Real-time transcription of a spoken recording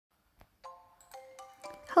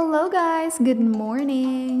Hello guys! Good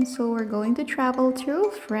morning! So we're going to travel through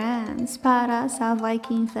France para sa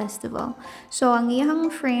Viking Festival. So ang iyang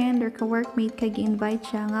friend or ka-workmate kay gi-invite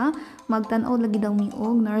siya nga magtan-aw lagi daw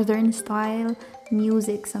miog northern style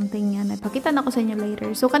music something yan. Ipakita na ko sa inyo later.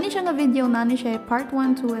 So kani siya nga video na ni siya part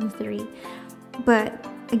 1, 2, and 3. But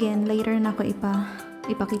again, later na ko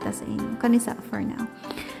ipakita sa inyo. Kanisa for now.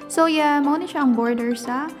 So yeah, mao ni siya ang border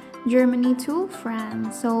sa Germany to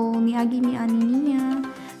France. So, miagi mi ani niya.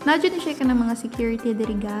 Nadyo na siya ka ng mga security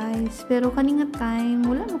diri guys. Pero kaninga time,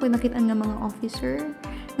 wala mo ko'y nakitaan nga mga officer.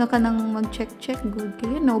 Nga ka nang mag-check good.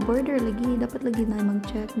 Kaya no border lagi. Dapat lagi na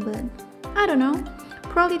mag-check. But, I don't know.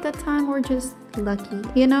 Probably that time we're just lucky.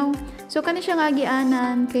 You know? So, kani siya nga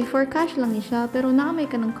gianan. Kay for cash lang ni siya. Pero naamay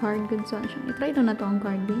ka ng card. Good saan siya. I-try na to ang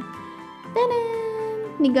card eh.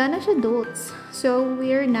 Tanan! Nigana siya dots. So,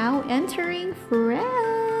 we're now entering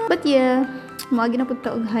France. But yeah, mga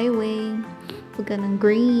ginapagta og highway, pagka ng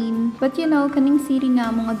green. But you know, kaning city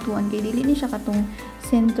nga mga tuwan, kay dili ni siya katong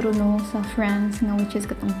sentro no sa France nga which is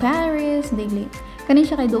katong Paris, dili. Kaning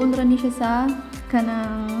siya kay doon ra ni siya sa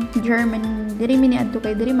kanang Germany. Diri mi ni adto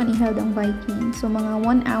kay diri man i-held ang Viking. So mga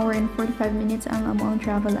 1 hour and 45 minutes ang among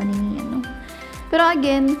travel ani niya no. Pero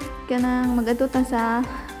again, kanang mag-adto ta sa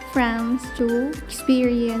France to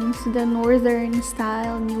experience the northern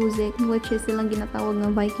style music which is silang ginatawag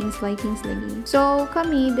ng Vikings lagi. So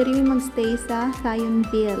kami diri mi magstay sa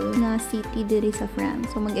Thionville nga city diri sa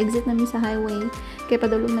France. So mag-exit nami sa highway kay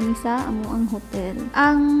padulong nami sa amuang hotel.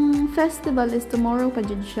 Ang festival is tomorrow pa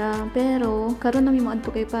jud siya pero karon nami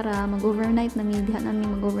moadto kay para mag-overnight nami diha nami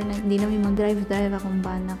mag-overnight di nami mag-drive akong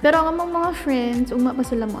bana. Pero ang among mga friends ugma pa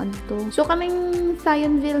sila moadto. So kaming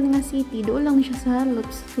Thionville nga city doon lang siya sa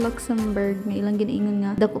Luxembourg, may ilang ginaingon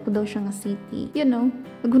nga dako po daw siya nga city. You know,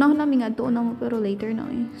 nagunahon namin nga doon na mo pero later na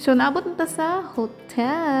eh. So naabot na ta sa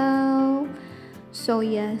hotel. So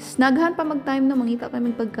yes, naghan pa mag-time na mangita pa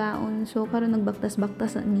may pagkaon. So karon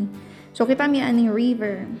nagbaktas-baktas na ni. So kita mi aning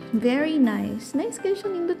river. Very nice. Nice kay siya,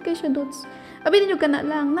 nindot kay siya dots. Abi ninyo kana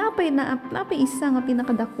lang, napay isa nga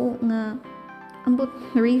pinakadako nga ambot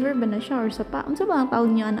river ba na siya or sapa. Unsa ba ang tawag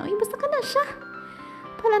niya na? Uy, basta kana siya.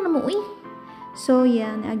 Pala na mo uy. So,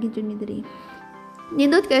 yan. Agi dyan mi diri.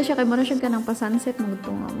 Nindot kaya siya kay mura siya ka ng pa-sunset mo ito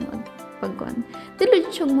nga mo pagkuhan. Dilo dyan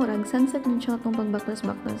siya murag. Sunset din siya itong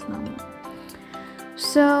pagbaktas-baktas na mo.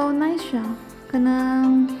 So, nice siya.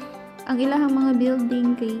 Kanang ang ilahang mga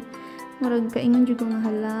building kay murag kaingon dyan kong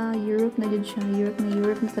hala. Europe na dyan siya.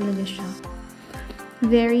 Europe na talaga siya.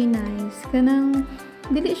 Very nice. Kanang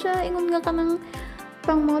dili siya ingon nga kanang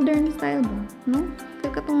pang modern style ba? No?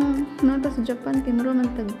 Kaya katong nata sa Japan kay mura man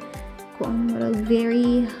tag ang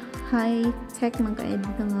very high tech man ka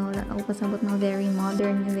dito nga wala ako kasabot na very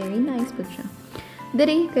modern nga very nice but siya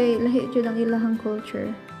diri kay lahi jud ang ilahang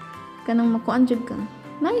culture kanang makuan jud ka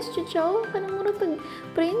nice jud siya oh kanang mura pag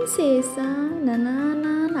princess na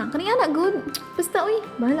kani ana good basta uy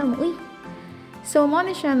bahala mo uy so mo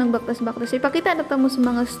ni siya nang baktas-baktas ipakita na ta mo sa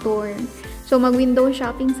mga store so mag window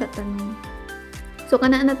shopping sa tanan so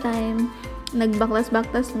kana na time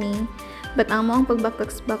nagbaktas-baktas ni but amo ang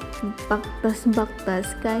pagbaktas-baktas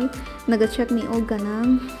kay naga-check ni og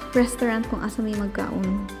kanang restaurant kung asa may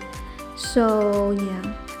magkaon. So, yeah.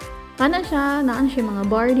 Kana siya, naan siya mga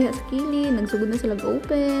bar diha sa kili, nagsugod na sila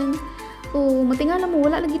open. O, matingala mo,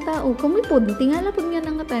 wala lagi tao. Kamoy pod, tingala pod niya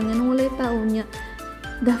nga time, nga wala tao niya.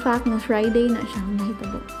 The fact na Friday na siya,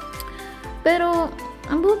 nahitabo. Pero,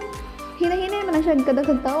 ambot, hinahinay man na siya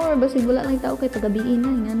kadagdag tao or basig wala lang tao kay pagabiin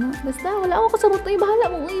na nga na. Basta wala ako kasabot ay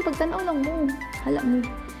bahala mo pagtanaw lang mo. Hala mo.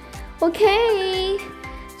 Okay.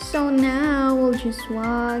 So now we'll just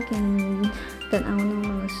walk and tanaw ng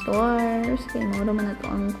mga stores. Kay mura man nato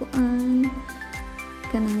ang kuan.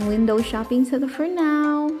 Kanang window shopping sa for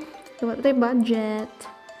now. So what tay budget.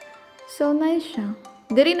 So nice siya.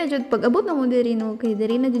 Diri na jud pag abot na mo diri no kay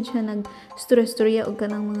diri na jud siya nag-storya og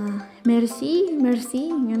kanang mga merci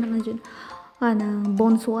ngano na jud kanang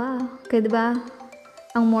bonsoir kay diba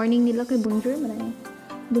ang morning nila kay bonjour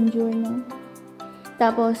no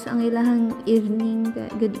tapos ang ilahang evening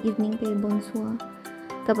good evening kay bonsoir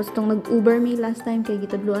tapos tong nag-Uber mi last time kay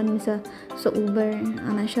gitadluan mi sa Uber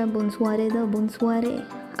ana siya bonsoir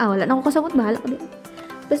wala na ako kasabot bahala ko di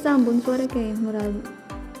basta ang bonsoir kay murag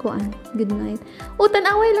kuan good night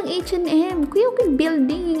tanaway lang H&M kuya okay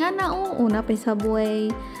building nga na una pa subway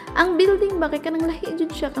ang building ba kay kanang lahi jud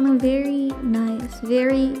siya kanang very nice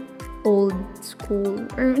very old school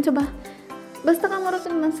or unsa ba basta ka mura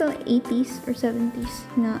man sa 80s or 70s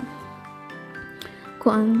nga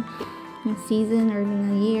kuan ng season or nga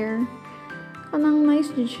year kanang nice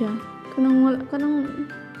jud siya kanang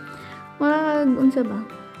wala unsa ba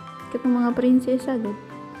katong mga prinsesa gud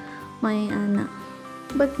may ana.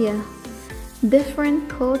 But yeah, different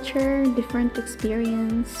culture, different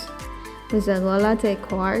experience. Bisag wala tayo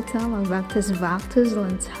kwarta, mag-vactus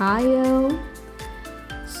lang tayo.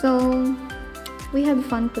 So, we had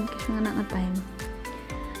fun pag kasi nga nga time.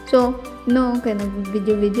 So, no, kaya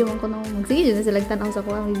nag-video-video ko na, magsige na sila tanaw sa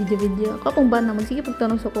kuha, may video-video. Ako kung ba na, magsige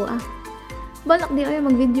pagtanaw sa kuha. Balak di ay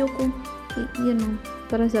mag-video ko. You know,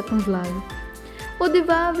 para sa itong vlog. O,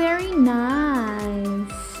 diba? Very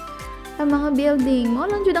nice. Ang mga building,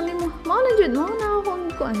 maulan dyan ang imo. Maulan dyan, na akong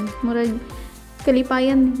kuan. Murag,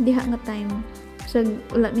 kalipayan, diha nga time. So,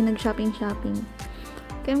 wala mi nag-shopping.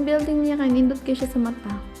 Kaya ang building niya, kaya nindot kayo siya sa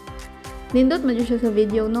mata. Nindot man siya sa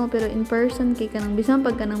video, no? Pero in person, kay kanang bisan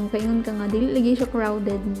pag kanang kayon ka nga, dili lagi siya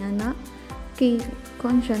crowded niya na. Kay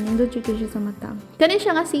kon siya, nindot siya sa mata. Kani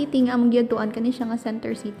siya nga city nga, among giyatuan, kani siya nga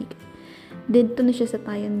center city. Dito na siya sa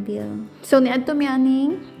Thionville. So, niadto mi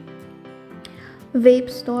aning vape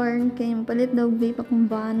store. Kaya palit daw vape akong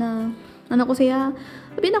bana. Ano ko siya,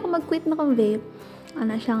 sabi na ako mag-quit na kong vape.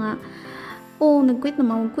 Ano siya nga, nag-quit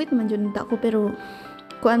naman, mag-quit man dyan ako, pero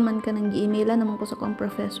kuan man ka nang gi-emaila naman ko sa akong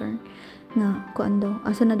professor na kuan daw,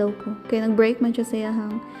 asa na daw ko. Kaya nag-break man siya sa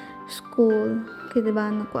iyahang school. Kaya diba,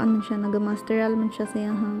 kuan man siya, nag-masteral man siya sa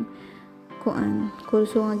iyahang kuan,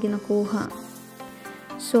 kurso nga ginakuha.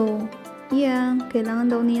 So, yeah, kailangan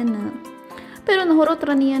daw niya na. Pero nahurot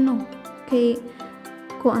ra niya, no? Kay,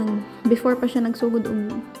 kuan, before pa siya nagsugod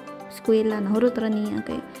eskwela, nahurot ra niya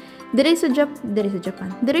kay dire sa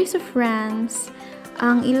Japan, dire sa France,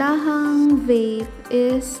 ang ilahang vape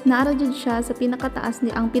is naara jud siya sa pinakataas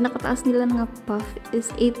ang pinakataas nila nga puff is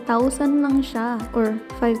 8,000 lang siya or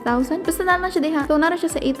 5,000, basta na lang siya diha. So naara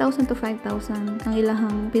siya sa 8,000 to 5,000 ang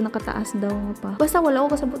ilahang pinakataas daw nga puff. Basta wala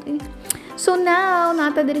ko kasabot eh. So now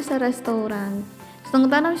nata dire sa restaurant. So ang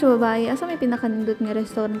tanong siya babae, asa may pinakanindot nga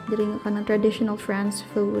restaurant dire nga kanang traditional France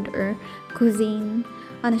food or cuisine.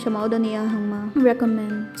 Ano siya, mao daw niya hang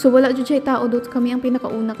ma-recommend. So, wala dyan siya tao doon. Kami ang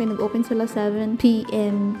pinakauna kay nag-open sila 7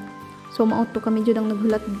 p.m. So, maauto kami dyan ang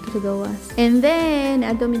naghulat dito sa gawas. And then,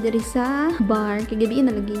 ato mi diri sa bar. Kay gabi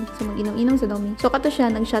na lagi. So, mag-inom-inom sa dami. So, kato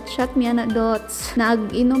siya, nag-shot-shot mi na dots.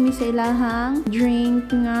 Nag-inom mi sa ilahang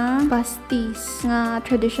drink nga pastis. Nga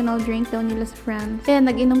traditional drink daw nila sa France.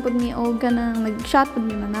 And nag-inom po mi o ganang nag-shot po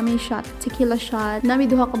mi man. Nami shot. Tequila shot.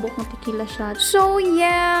 Nami duha ka buok ng tequila shot. So,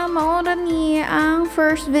 yeah. Maura ni ang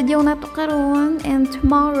first video na to karon. And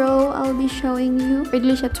tomorrow, I'll be showing you.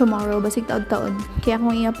 Really siya tomorrow. Basig taod-taod. Kaya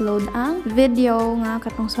akong i-upload ang video nga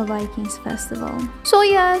katong sa Vikings Festival. So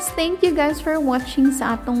yes, thank you guys for watching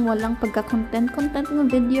sa atong walang pagka-content ng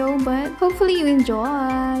video, but hopefully you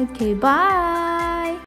enjoyed. Okay, bye!